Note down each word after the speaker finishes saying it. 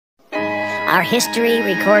Our history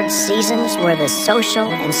records seasons where the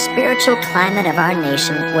social and spiritual climate of our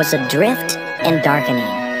nation was adrift and darkening.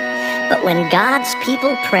 But when God's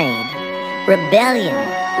people prayed, rebellion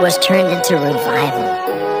was turned into revival.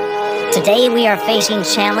 Today we are facing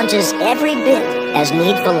challenges every bit as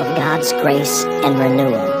needful of God's grace and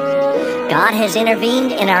renewal. God has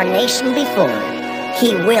intervened in our nation before.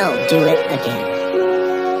 He will do it again.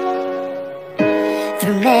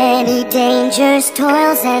 Through many dangers,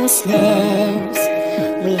 toils, and snares,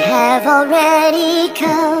 we have already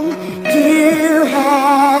come. You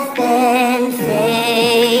have been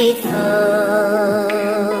faithful.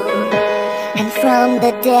 And from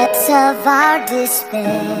the depths of our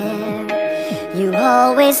despair, you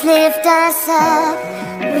always lift us up.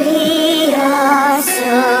 We are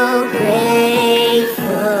so grateful.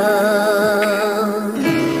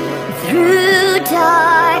 Through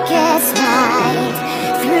darkest night,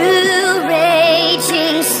 through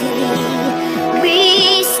raging sea,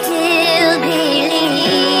 we still believe.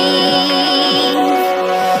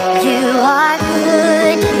 You are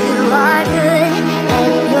good,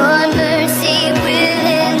 and your mercy will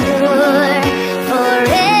endure.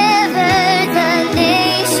 Forever the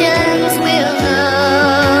nations will know.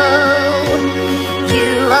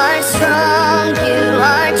 You are strong, you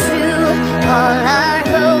are true, all our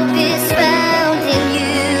hope is found in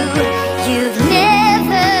you. You've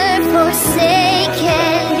never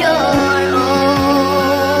forsaken your own.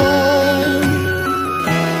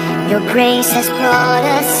 Your grace has brought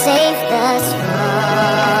us safe thus far.